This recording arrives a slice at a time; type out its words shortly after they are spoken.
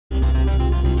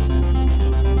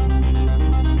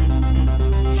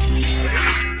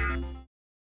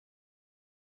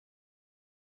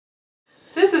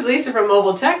is Lisa from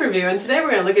Mobile Tech Review, and today we're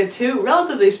going to look at two,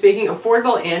 relatively speaking,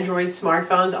 affordable Android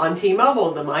smartphones on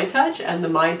T-Mobile, the MyTouch and the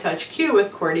MyTouch Q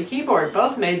with QWERTY keyboard,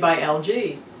 both made by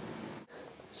LG.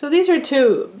 So these are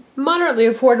two moderately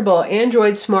affordable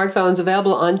Android smartphones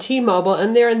available on T-Mobile,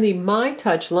 and they're in the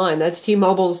MyTouch line. That's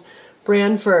T-Mobile's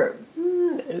brand for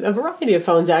a variety of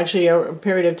phones, actually, over a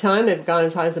period of time. They've gone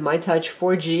as high as the MyTouch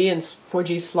 4G and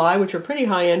 4G Sly, which are pretty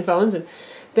high-end phones, and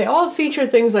they all feature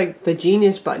things like the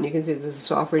Genius button. You can see there's a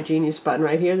software Genius button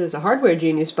right here. There's a hardware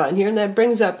Genius button here, and that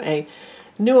brings up a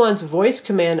nuanced voice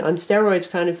command on steroids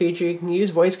kind of feature. You can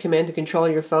use voice command to control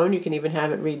your phone. You can even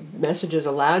have it read messages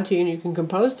aloud to you, and you can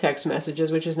compose text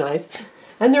messages, which is nice.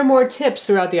 And there are more tips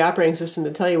throughout the operating system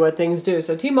to tell you what things do.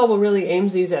 So T-Mobile really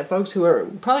aims these at folks who are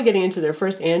probably getting into their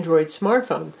first Android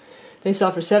smartphone. They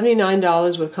sell for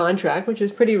 $79 with contract, which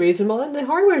is pretty reasonable, and the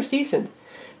hardware is decent.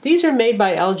 These are made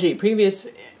by LG. Previous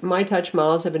MyTouch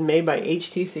models have been made by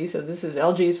HTC, so this is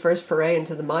LG's first foray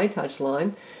into the MyTouch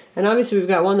line. And obviously we've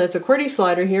got one that's a QWERTY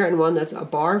slider here and one that's a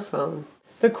bar phone.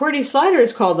 The QWERTY slider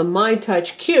is called the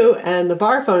MyTouch Q, and the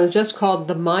bar phone is just called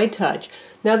the MyTouch.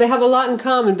 Now they have a lot in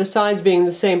common besides being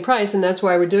the same price, and that's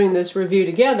why we're doing this review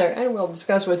together, and we'll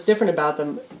discuss what's different about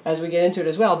them as we get into it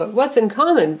as well. But what's in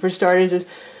common, for starters, is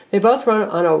they both run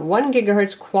on a 1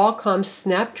 GHz Qualcomm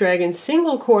Snapdragon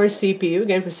single-core CPU.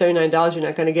 Again, for $79, you're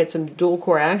not going to get some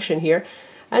dual-core action here.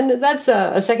 And that's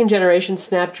a second-generation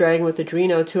Snapdragon with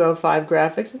Adreno 205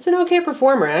 graphics. It's an okay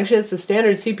performer. Actually, it's the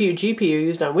standard CPU GPU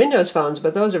used on Windows phones,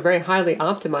 but those are very highly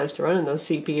optimized to run in those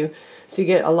CPU, so you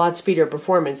get a lot speedier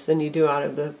performance than you do out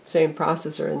of the same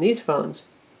processor in these phones.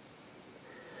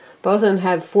 Both of them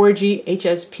have 4G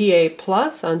HSPA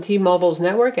Plus on T-Mobile's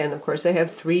network, and of course they have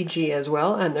 3G as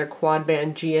well, and they're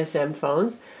quad-band GSM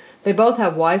phones. They both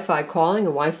have Wi-Fi calling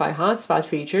and Wi-Fi hotspot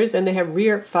features, and they have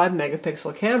rear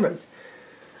 5-megapixel cameras.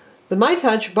 The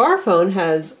MyTouch bar phone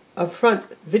has a front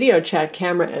video chat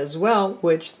camera as well,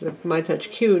 which the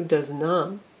MyTouch Q does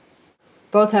not.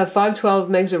 Both have 512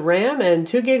 megs of RAM and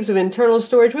 2 gigs of internal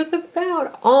storage, with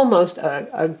about almost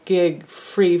a gig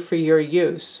free for your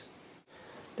use.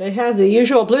 They have the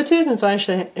usual Bluetooth, in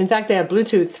fact they have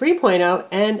Bluetooth 3.0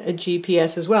 and a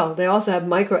GPS as well. They also have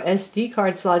micro SD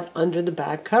card slots under the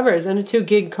back covers, and a 2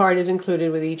 gig card is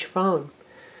included with each phone.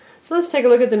 So let's take a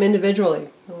look at them individually.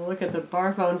 We'll look at the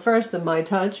bar phone first, the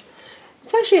MyTouch.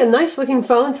 It's actually a nice looking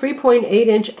phone,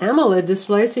 3.8-inch AMOLED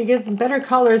display, so you get better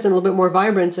colors and a little bit more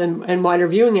vibrance and wider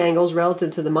viewing angles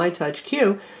relative to the MyTouch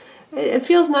Q. It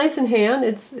feels nice in hand.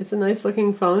 It's a nice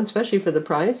looking phone, especially for the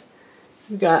price.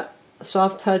 You've got a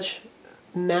soft touch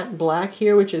matte black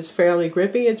here, which is fairly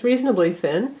grippy. It's reasonably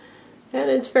thin,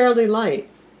 and it's fairly light.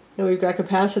 And we've got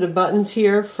capacitive buttons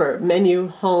here for menu,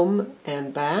 home,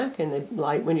 and back, and they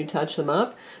light when you touch them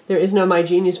up. There is no My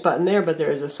Genius button there, but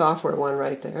there is a software one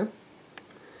right there.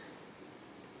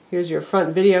 Here's your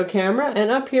front video camera, and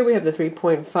up here we have the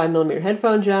 3.5mm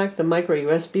headphone jack, the micro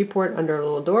USB port under a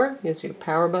little door. You see a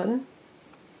power button.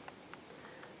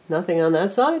 Nothing on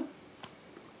that side.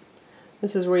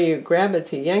 This is where you grab it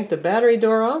to yank the battery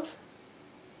door off.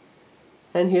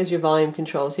 And here's your volume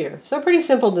controls here. So pretty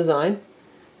simple design.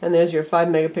 And there's your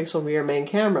 5-megapixel rear main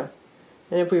camera.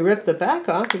 And if we rip the back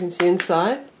off, you can see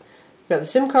inside, we've got the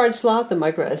SIM card slot, the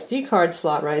micro SD card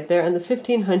slot right there, and the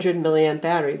 1500 milliamp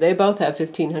battery. They both have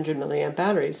 1500 milliamp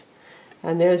batteries.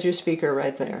 And there's your speaker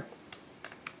right there.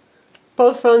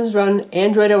 Both phones run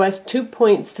Android OS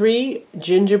 2.3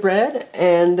 Gingerbread,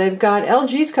 and they've got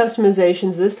LG's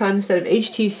customizations this time instead of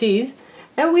HTC's,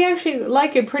 and we actually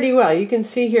like it pretty well. You can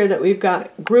see here that we've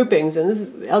got groupings, and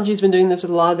LG's been doing this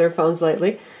with a lot of their phones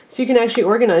lately, so you can actually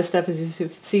organize stuff as you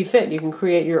see fit. You can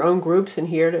create your own groups in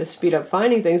here to speed up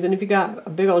finding things, and if you've got a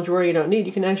big old drawer you don't need,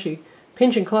 you can actually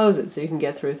pinch and close it so you can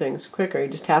get through things quicker. You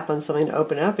just tap on something to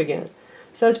open it up again.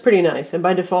 So that's pretty nice, and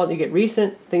by default you get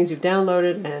recent, things you've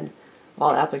downloaded, and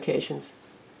all applications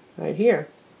right here.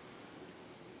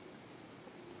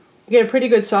 You get a pretty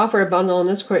good software bundle in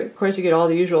this. Of course, you get all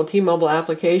the usual T-Mobile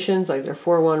applications like their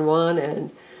 411 and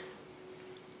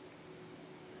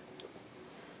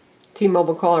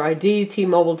T-Mobile Caller ID,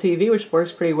 T-Mobile TV, which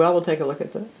works pretty well. We'll take a look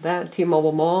at that,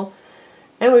 T-Mobile Mall.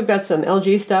 And we've got some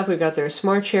LG stuff. We've got their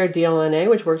Smart Share DLNA,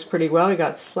 which works pretty well. We've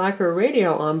got Slacker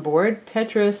Radio on board,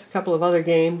 Tetris, a couple of other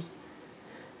games.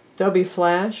 Adobe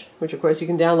Flash, which of course you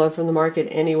can download from the market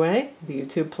anyway, the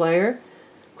YouTube player.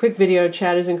 Quick video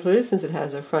chat is included since it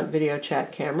has a front video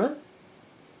chat camera.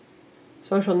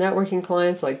 Social networking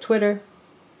clients like Twitter.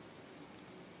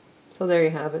 So there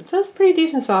you have it. So it's a pretty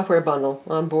decent software bundle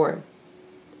on board.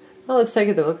 Now let's take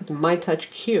a look at the MyTouch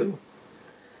Q.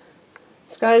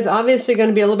 This guy is obviously going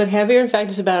to be a little bit heavier. In fact,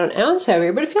 it's about an ounce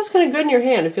heavier, but it feels kind of good in your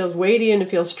hand. It feels weighty and it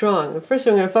feels strong. The first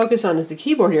thing I'm going to focus on is the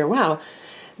keyboard here. Wow,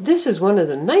 this is one of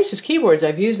the nicest keyboards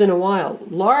I've used in a while.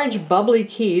 Large, bubbly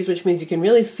keys, which means you can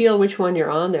really feel which one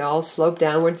you're on. They all slope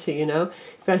downward, so you know.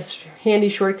 You've got handy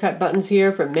shortcut buttons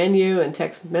here for menu and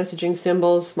text messaging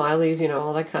symbols, smileys, you know,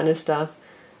 all that kind of stuff.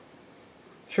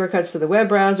 Shortcuts to the web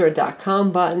browser, a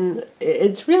 .com button.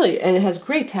 It's really, and it has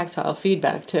great tactile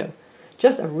feedback too.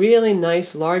 Just a really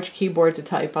nice large keyboard to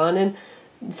type on, and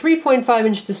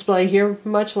 3.5-inch display here,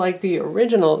 much like the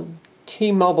original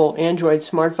T-Mobile Android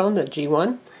smartphone, the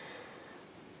G1.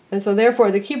 And so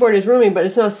therefore the keyboard is roomy, but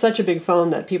it's not such a big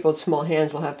phone that people with small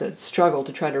hands will have to struggle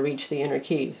to try to reach the inner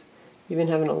keys. You even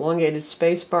have an elongated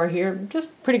space bar here, just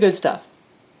pretty good stuff.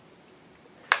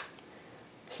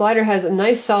 Slider has a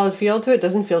nice solid feel to it,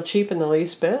 doesn't feel cheap in the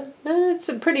least bit, and it's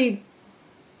a pretty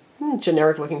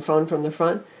generic looking phone from the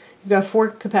front. You've got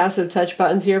 4 capacitive touch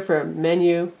buttons here for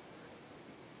menu,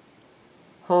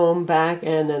 home, back,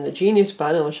 and then the Genius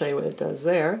button. I'll show you what it does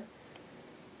there.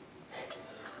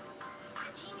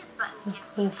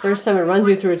 The first time it runs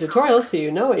you through a tutorial, so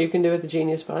you know what you can do with the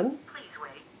Genius button.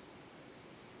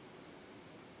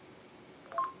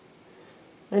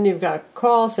 And you've got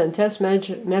call, send text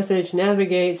message,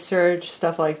 navigate, search,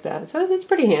 stuff like that. So it's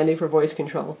pretty handy for voice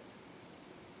control.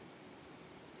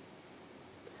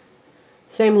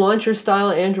 Same launcher style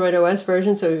Android OS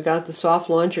version, so we've got the soft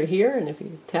launcher here, and if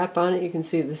you tap on it you can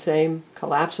see the same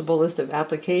collapsible list of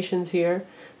applications here.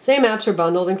 Same apps are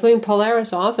bundled, including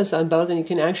Polaris Office on both, and you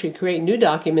can actually create new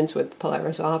documents with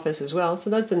Polaris Office as well, so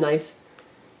that's a nice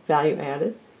value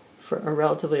added for a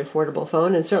relatively affordable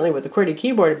phone, and certainly with the QWERTY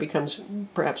keyboard it becomes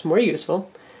perhaps more useful.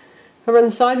 Over on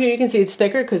the side here you can see it's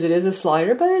thicker because it is a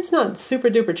slider, but it's not super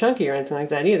duper chunky or anything like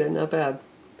that either, not bad.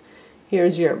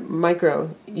 Here's your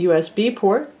micro USB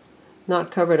port,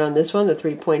 not covered on this one, the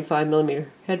 3.5mm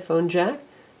headphone jack.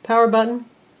 Power button,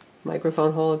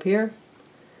 microphone hole up here,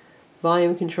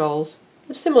 volume controls,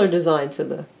 a similar design to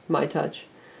the MyTouch.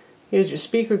 Here's your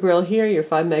speaker grill here, your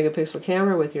 5-megapixel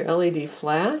camera with your LED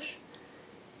flash.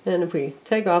 And if we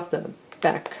take off the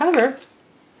back cover,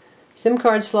 SIM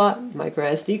card slot,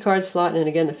 micro SD card slot, and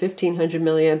again the 1500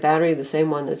 milliamp battery, the same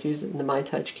one that's used in the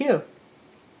MyTouch Q.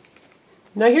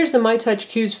 Now here's the MyTouch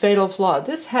Q's fatal flaw.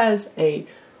 This has a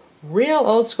real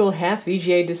old school half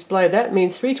VGA display. That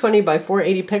means 320 by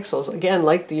 480 pixels. Again,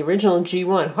 like the original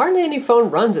G1. Hardly any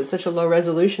phone runs at such a low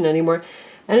resolution anymore.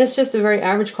 And it's just a very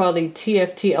average quality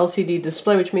TFT LCD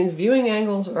display, which means viewing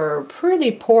angles are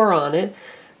pretty poor on it.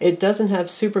 It doesn't have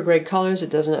super great colors. It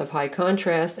doesn't have high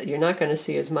contrast. You're not going to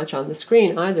see as much on the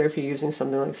screen either if you're using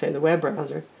something like, say, the web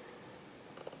browser.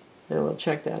 And we'll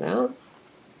check that out.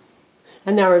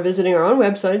 And now we're visiting our own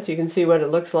website so you can see what it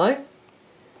looks like.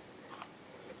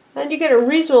 And you get a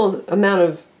reasonable amount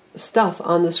of stuff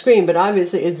on the screen, but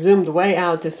obviously it's zoomed way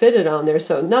out to fit it on there,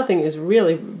 so nothing is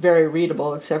really very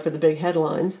readable except for the big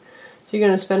headlines. So you're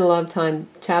going to spend a lot of time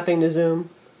tapping to zoom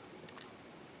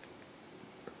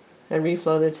and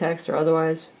reflow the text, or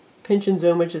otherwise pinch and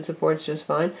zoom, which it supports just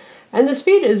fine. And the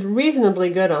speed is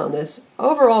reasonably good on this.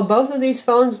 Overall, both of these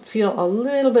phones feel a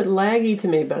little bit laggy to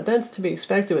me, but that's to be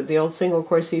expected with the old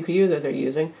single-core CPU that they're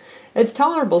using. It's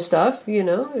tolerable stuff, you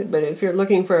know, but if you're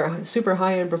looking for super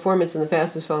high-end performance and the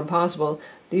fastest phone possible,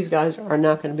 these guys are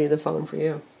not going to be the phone for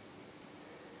you.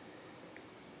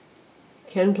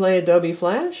 Can play Adobe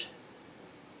Flash.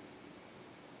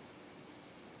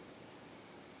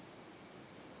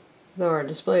 Though our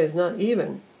display is not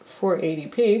even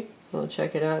 480p, we'll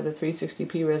check it out at the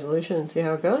 360p resolution and see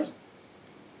how it goes.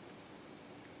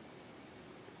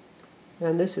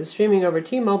 And this is streaming over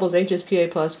T-Mobile's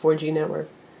HSPA Plus 4G network.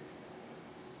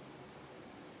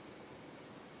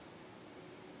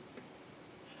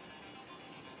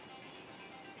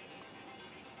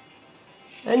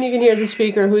 And you can hear the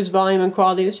speaker whose volume and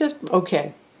quality is just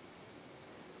okay.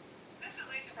 This is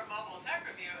Lisa from Mobile Tech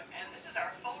Review, and this is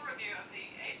our full review of the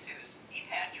Asus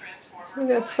ePad Transformer. So we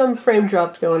got some frame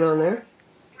drops going on there.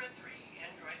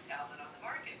 Android tablet on the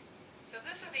market. So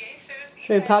this is the Asus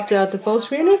So we popped out the full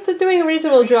screen. It's doing a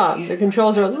reasonable job. The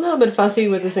controls are a little bit fussy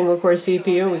with the single-core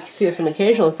CPU. We see some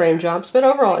occasional frame drops, but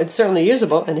overall it's certainly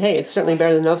usable. And hey, it's certainly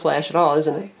better than no flash at all,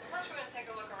 isn't it?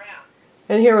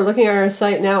 And here we're looking at our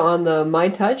site now on the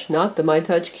MyTouch, not the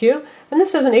MyTouch Q. And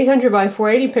this has an 800 by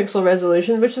 480 pixel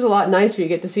resolution, which is a lot nicer. You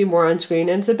get to see more on screen,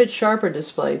 and it's a bit sharper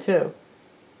display too.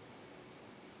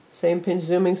 Same pinch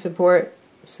zooming support,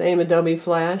 same Adobe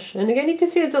Flash. And again, you can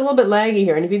see it's a little bit laggy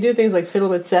here. And if you do things like fiddle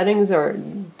with settings or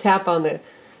tap on the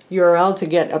URL to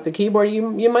get up the keyboard,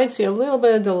 you might see a little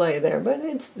bit of delay there. But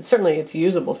it's certainly a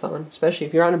usable phone, especially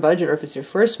if you're on a budget or if it's your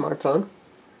first smartphone.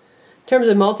 In terms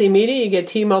of multimedia, you get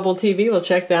T-Mobile TV. We'll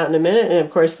check that in a minute. And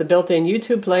of course, the built-in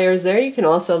YouTube player is there. You can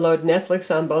also load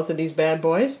Netflix on both of these bad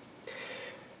boys.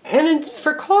 And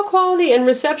for call quality and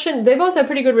reception, they both have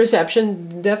pretty good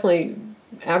reception. Definitely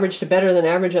average to better than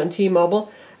average on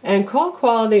T-Mobile. And call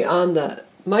quality on the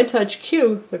MyTouch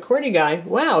Q, the QWERTY guy,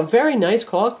 wow, very nice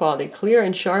call quality. Clear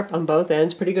and sharp on both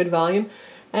ends, pretty good volume.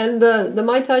 And the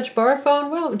MyTouch bar phone,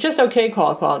 well, just okay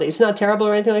call quality. It's not terrible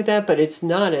or anything like that, but it's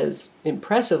not as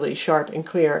impressively sharp and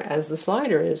clear as the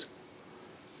slider is.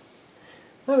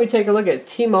 Why don't we take a look at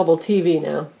T-Mobile TV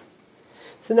now.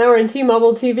 So now we're in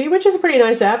T-Mobile TV, which is a pretty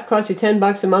nice app. It costs you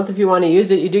 $10 a month if you want to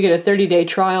use it. You do get a 30-day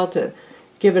trial to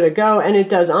give it a go, and it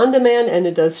does on-demand and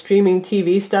it does streaming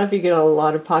TV stuff. You get a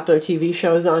lot of popular TV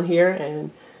shows on here,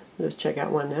 and let's check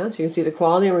out one now so you can see the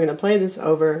quality. And we're going to play this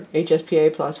over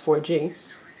HSPA plus 4G.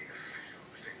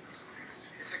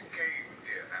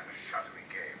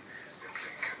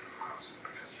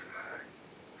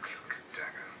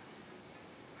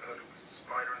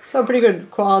 So pretty good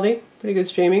quality, pretty good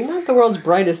streaming. Not the world's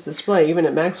brightest display, even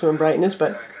at maximum brightness,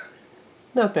 but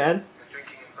not bad.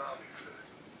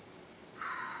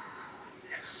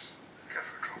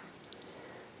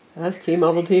 That's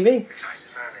T-Mobile TV.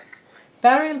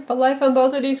 Battery life on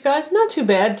both of these guys, not too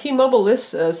bad. T-Mobile lists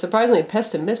surprisingly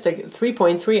pessimistic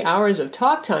 3.3 hours of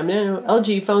talk time. Now,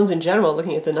 LG phones in general,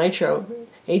 looking at the Nitro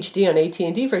HD on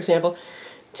AT&T, for example,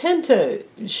 tend to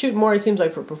shoot more, it seems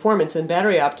like, for performance and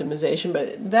battery optimization.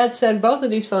 But that said, both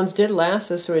of these phones did last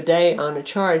us through a day on a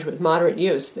charge with moderate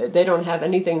use. They don't have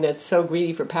anything that's so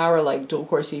greedy for power like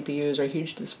dual-core CPUs or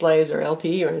huge displays or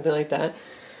LTE or anything like that.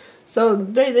 So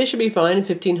they should be fine, and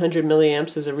 1500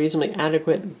 milliamps is a reasonably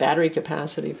adequate battery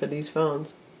capacity for these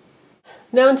phones.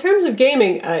 Now in terms of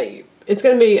gaming, it's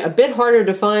going to be a bit harder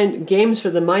to find games for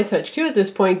the MyTouch Q at this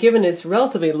point, given its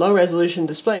relatively low-resolution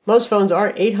display. Most phones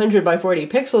are 800 by 40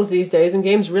 pixels these days, and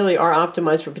games really are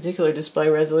optimized for particular display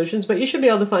resolutions, but you should be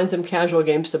able to find some casual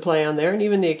games to play on there, and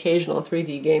even the occasional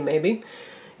 3D game maybe.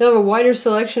 You'll have a wider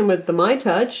selection with the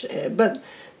MyTouch, but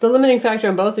the limiting factor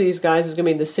on both of these guys is going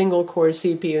to be the single-core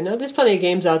CPU. Now, there's plenty of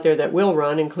games out there that will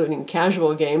run, including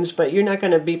casual games, but you're not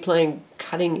going to be playing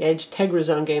cutting-edge Tegra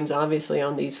Zone games, obviously,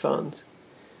 on these phones.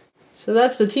 So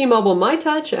that's the T-Mobile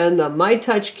MyTouch and the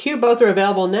MyTouch Q. Both are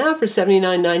available now for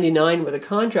 $79.99 with a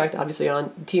contract, obviously,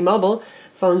 on T-Mobile.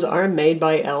 Phones are made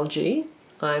by LG.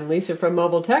 I'm Lisa from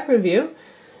Mobile Tech Review.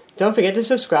 Don't forget to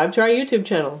subscribe to our YouTube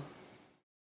channel.